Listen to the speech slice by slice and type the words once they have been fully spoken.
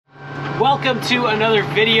Welcome to another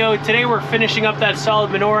video. Today we're finishing up that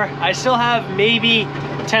solid manure. I still have maybe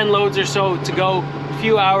 10 loads or so to go, a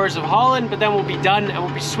few hours of hauling, but then we'll be done and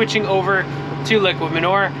we'll be switching over to liquid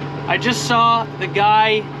manure. I just saw the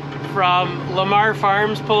guy from Lamar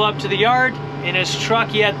Farms pull up to the yard in his truck.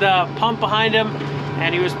 He had the pump behind him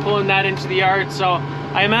and he was pulling that into the yard. So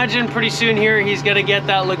I imagine pretty soon here he's gonna get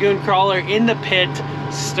that lagoon crawler in the pit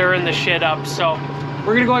stirring the shit up. So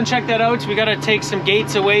we're gonna go and check that out. We gotta take some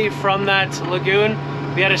gates away from that lagoon.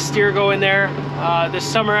 We had a steer go in there this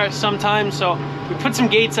summer sometime, so we put some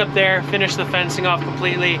gates up there, finished the fencing off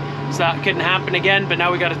completely so that couldn't happen again, but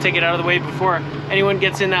now we gotta take it out of the way before anyone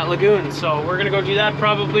gets in that lagoon. So we're gonna go do that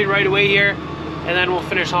probably right away here, and then we'll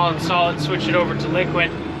finish hauling solid, switch it over to liquid.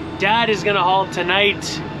 Dad is gonna haul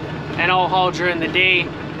tonight and I'll haul during the day.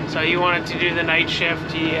 So he wanted to do the night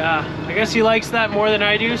shift. I guess he likes that more than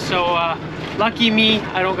I do, so lucky me,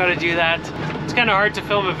 I don't gotta do that. It's kind of hard to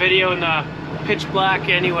film a video in the pitch black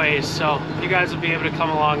anyways, so you guys will be able to come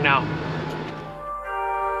along now.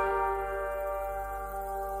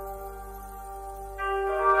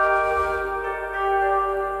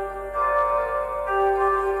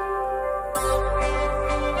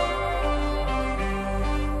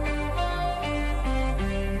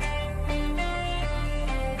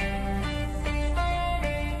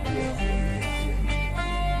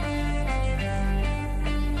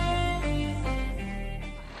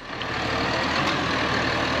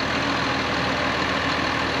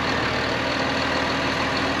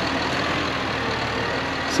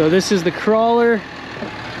 So this is the crawler.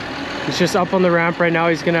 He's just up on the ramp right now.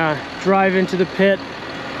 He's gonna drive into the pit.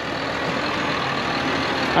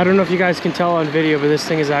 I don't know if you guys can tell on video, but this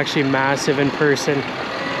thing is actually massive in person.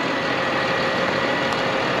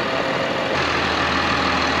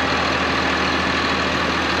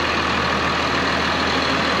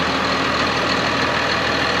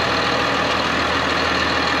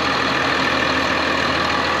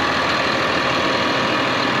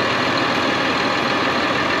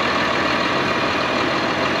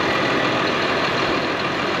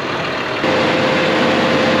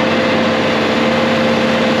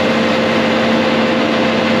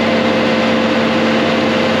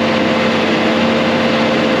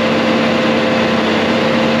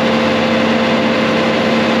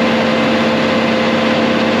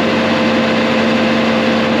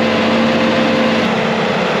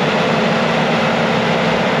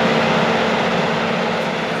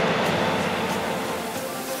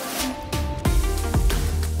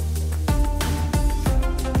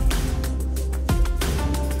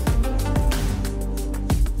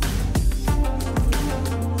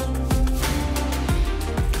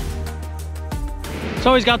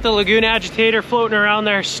 So he's got the lagoon agitator floating around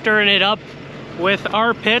there, stirring it up with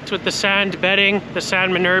our pit, with the sand bedding, the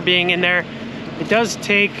sand manure being in there. It does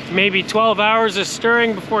take maybe 12 hours of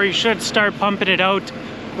stirring before you should start pumping it out,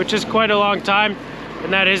 which is quite a long time.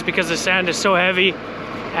 And that is because the sand is so heavy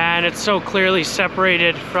and it's so clearly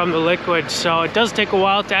separated from the liquid. So it does take a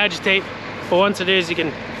while to agitate, but once it is, you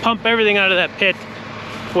can pump everything out of that pit.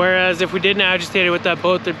 Whereas if we didn't agitate it with that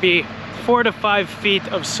boat, there'd be 4 to 5 feet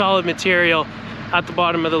of solid material at the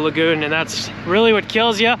bottom of the lagoon, and that's really what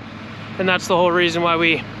kills you. And that's the whole reason why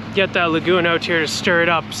we get that lagoon out here, to stir it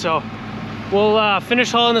up. So we'll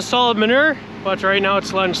finish hauling the solid manure, but right now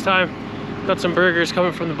it's lunchtime. Got some burgers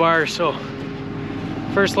coming from the bar, so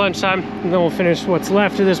first lunchtime, and then we'll finish what's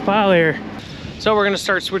left of this pile here. So we're gonna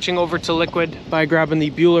start switching over to liquid by grabbing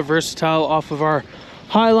the Bueller Versatile off of our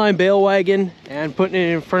Highline bale wagon and putting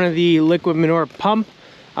it in front of the liquid manure pump.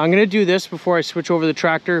 I'm gonna do this before I switch over the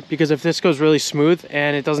tractor, because if this goes really smooth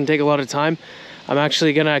and it doesn't take a lot of time, I'm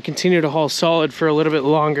actually gonna continue to haul solid for a little bit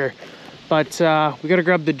longer. But we gotta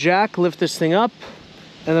grab the jack, lift this thing up,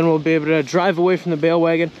 and then we'll be able to drive away from the bale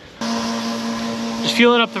wagon. Just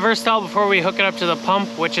fueling up the Versatile before we hook it up to the pump,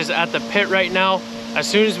 which is at the pit right now. As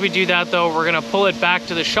soon as we do that though, we're gonna pull it back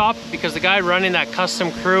to the shop, because the guy running that custom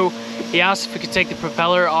crew, he asked if we could take the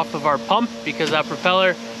propeller off of our pump, because that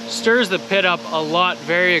propeller stirs the pit up a lot,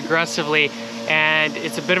 very aggressively, and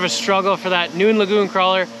it's a bit of a struggle for that Noon lagoon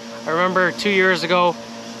crawler. I remember 2 years ago,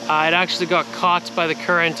 it actually got caught by the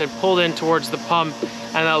current and pulled in towards the pump,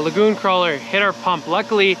 and that lagoon crawler hit our pump.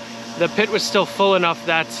 Luckily, the pit was still full enough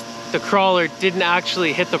that the crawler didn't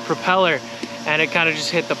actually hit the propeller, and it kind of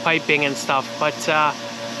just hit the piping and stuff. But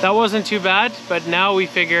that wasn't too bad. But now we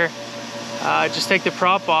figure just take the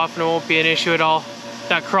prop off and it won't be an issue at all.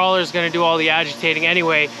 That crawler is going to do all the agitating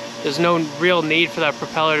anyway. There's no real need for that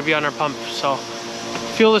propeller to be on our pump. So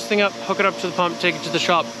fuel this thing up, hook it up to the pump, take it to the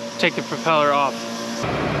shop, take the propeller off.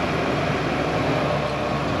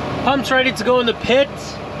 Pump's ready to go in the pit.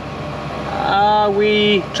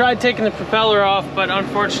 We tried taking the propeller off, but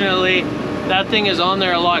unfortunately that thing is on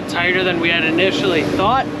there a lot tighter than we had initially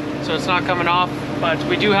thought, so it's not coming off. But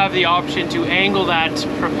we do have the option to angle that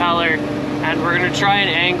propeller, and we're going to try and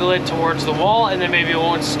angle it towards the wall, and then maybe it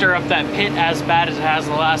won't stir up that pit as bad as it has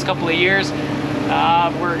in the last couple of years.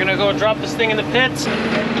 We're going to go drop this thing in the pits.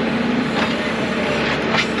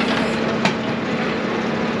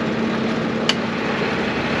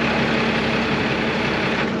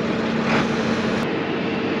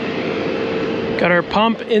 Got our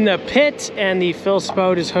pump in the pit, and the fill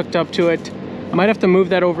spout is hooked up to it. Might have to move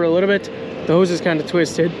that over a little bit. The hose is kind of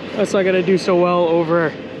twisted. That's not gonna do so well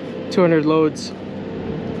over 200 loads.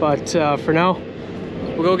 But for now,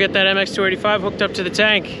 we'll go get that MX285 hooked up to the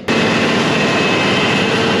tank.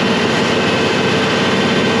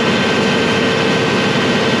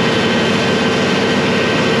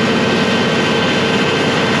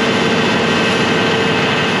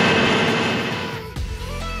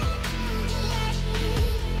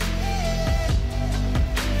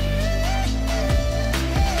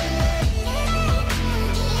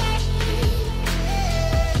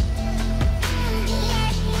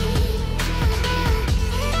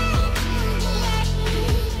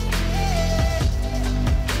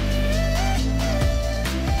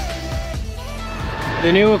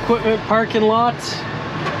 The new equipment parking lot.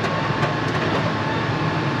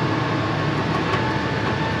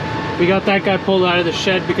 We got that guy pulled out of the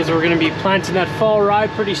shed because we're going to be planting that fall rye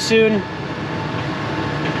pretty soon.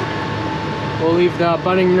 We'll leave the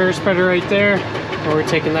budding manure spreader right there, and we're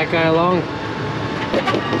taking that guy along.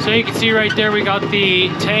 So you can see right there we got the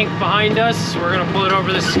tank behind us. We're going to pull it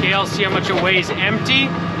over the scale, see how much it weighs empty,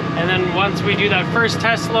 and then once we do that first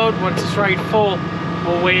test load, once it's right full,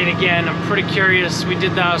 we'll weigh it again. I'm pretty curious. We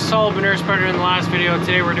did the solid manure spreader in the last video.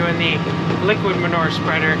 Today we're doing the liquid manure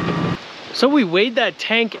spreader. So we weighed that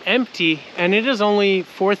tank empty, and it is only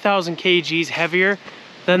 4,000 kgs heavier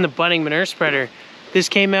than the budding manure spreader. This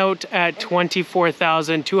came out at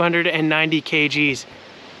 24,290 kgs.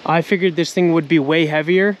 I figured this thing would be way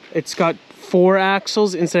heavier. It's got 4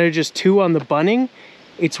 axles instead of just 2 on the bunning.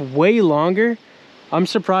 It's way longer. I'm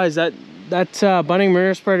surprised. That budding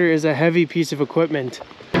manure spreader is a heavy piece of equipment.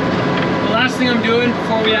 The last thing I'm doing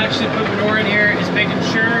before we actually put manure in here is making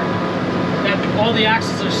sure that all the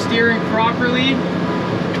axles are steering properly.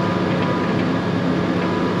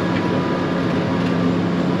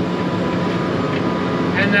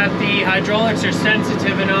 And that the hydraulics are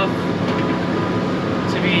sensitive enough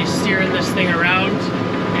to be steering this thing around.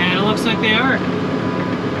 And it looks like they are.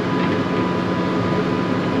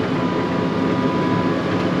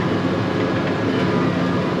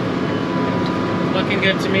 Looking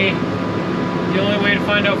good to me. The only way to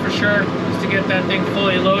find out for sure is to get that thing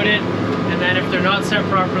fully loaded, and then if they're not set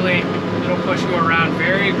properly, it'll push you around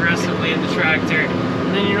very aggressively in the tractor,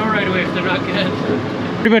 and then you know right away if they're not good.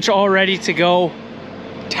 Pretty much all ready to go.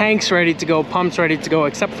 Tanks ready to go, pumps ready to go,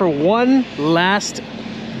 except for one last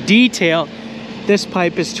detail. This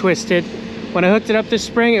pipe is twisted. When I hooked it up this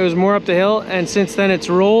spring, it was more up the hill, and since then it's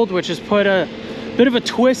rolled, which has put a bit of a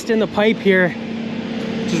twist in the pipe here,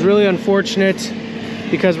 which is really unfortunate,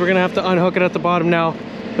 because we're gonna have to unhook it at the bottom now.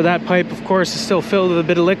 But that pipe, of course, is still filled with a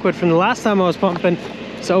bit of liquid from the last time I was pumping.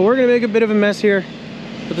 So we're gonna make a bit of a mess here,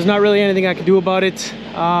 but there's not really anything I can do about it.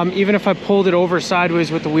 Even if I pulled it over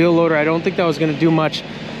sideways with the wheel loader, I don't think that was gonna do much.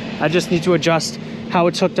 I just need to adjust how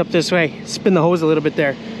it's hooked up this way. Spin the hose a little bit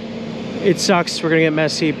there. It sucks, we're gonna get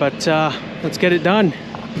messy, but let's get it done.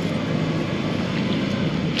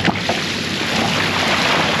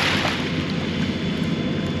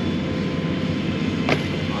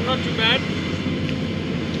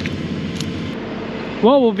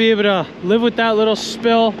 Well, we'll be able to live with that little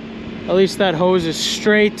spill. At least that hose is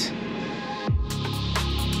straight.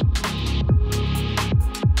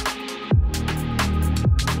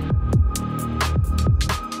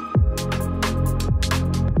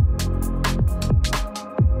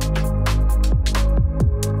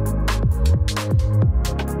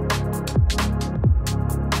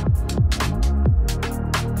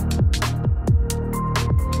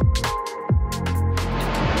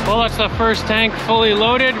 Well, that's the first tank fully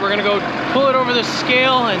loaded. We're gonna go pull it over the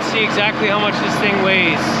scale and see exactly how much this thing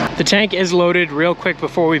weighs. The tank is loaded. Real quick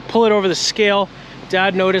before we pull it over the scale,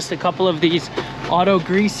 Dad noticed a couple of these auto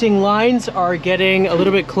greasing lines are getting a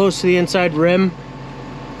little bit close to the inside rim.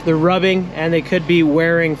 They're rubbing and they could be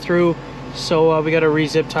wearing through, so we gotta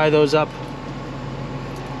re-zip tie those up.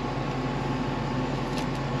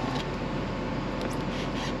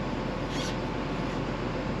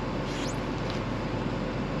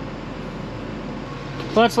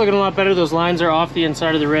 Well, that's looking a lot better. Those lines are off the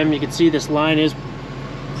inside of the rim. You can see this line is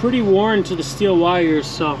pretty worn to the steel wires,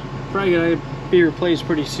 so probably gonna be replaced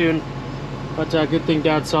pretty soon. But good thing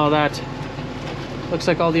Dad saw that. Looks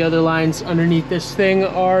like all the other lines underneath this thing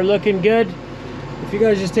are looking good. If you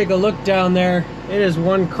guys just take a look down there, it is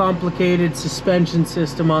one complicated suspension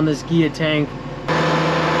system on this Ghia tank.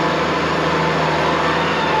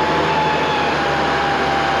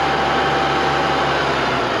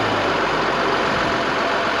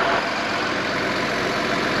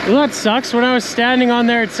 Well, that sucks. When I was standing on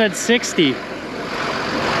there, it said 60.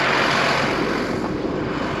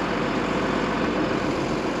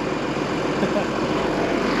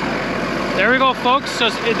 There we go, folks. So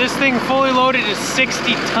this thing fully loaded is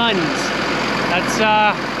 60 tons. It's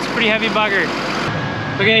a pretty heavy bugger.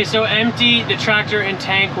 Okay, so empty, the tractor and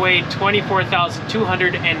tank weighed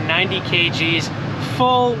 24,290 kgs.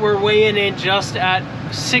 Full, we're weighing in just at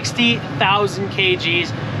 60,000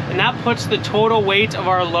 kgs. And that puts the total weight of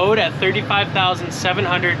our load at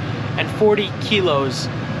 35,740 kilos.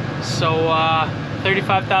 So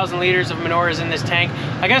 35,000 liters of manure is in this tank.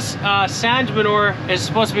 I guess sand manure is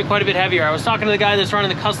supposed to be quite a bit heavier. I was talking to the guy that's running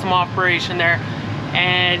the custom operation there,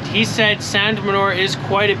 and he said sand manure is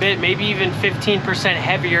quite a bit, maybe even 15%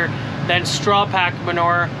 heavier than straw pack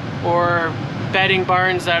manure or bedding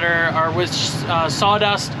barns that are with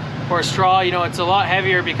sawdust or straw. You know, it's a lot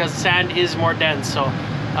heavier because sand is more dense. So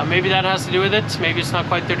maybe that has to do with it. Maybe it's not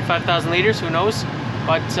quite 35,000 liters, who knows?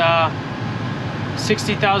 But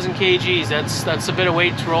 60,000 kgs, that's a bit of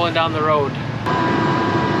weight rolling down the road.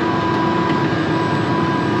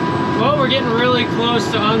 Well, we're getting really close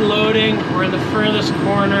to unloading. We're in the furthest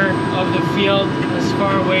corner of the field, as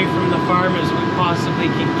far away from the farm as we possibly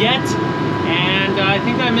can get. And I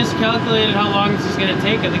think I miscalculated how long this is going to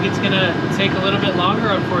take. I think it's going to take a little bit longer,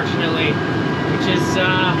 unfortunately, which is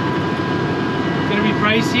going to be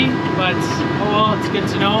pricey, but oh well, it's good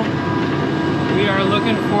to know. We are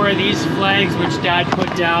looking for these flags which Dad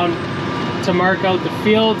put down to mark out the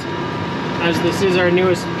field, as this is our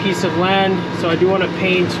newest piece of land. So I do want to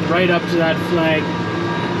paint right up to that flag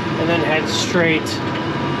and then head straight.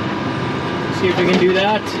 See if we can do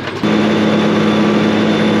that.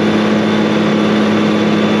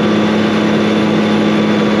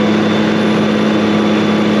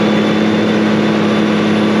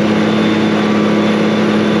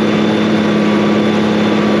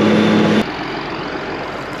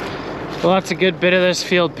 Well, that's a good bit of this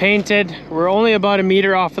field painted. We're only about a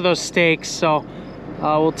meter off of those stakes, so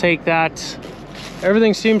we'll take that.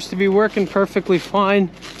 Everything seems to be working perfectly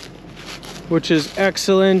fine, which is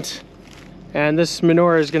excellent. And this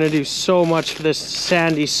manure is going to do so much for this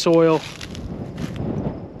sandy soil.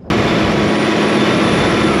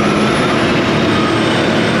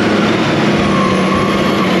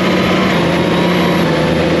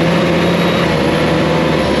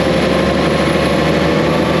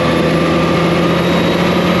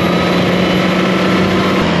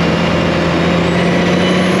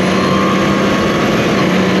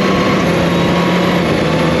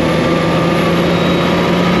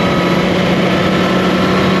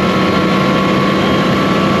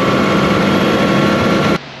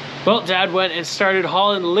 Well, Dad went and started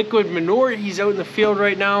hauling liquid manure. He's out in the field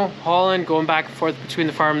right now, hauling, going back and forth between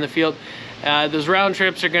the farm and the field. Those round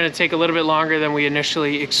trips are going to take a little bit longer than we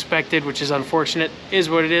initially expected, which is unfortunate. Is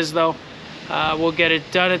what it is, though. We'll get it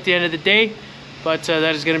done at the end of the day, but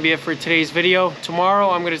that is going to be it for today's video.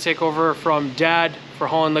 Tomorrow, I'm going to take over from Dad for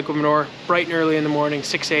hauling liquid manure bright and early in the morning,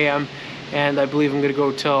 6 a.m., and I believe I'm going to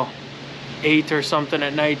go till 8 or something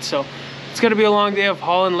at night. So it's going to be a long day of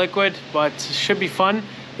hauling liquid, but it should be fun.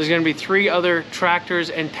 There's going to be 3 other tractors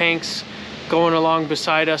and tanks going along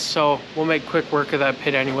beside us, so we'll make quick work of that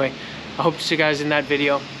pit anyway. I hope to see you guys in that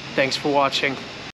video. Thanks for watching.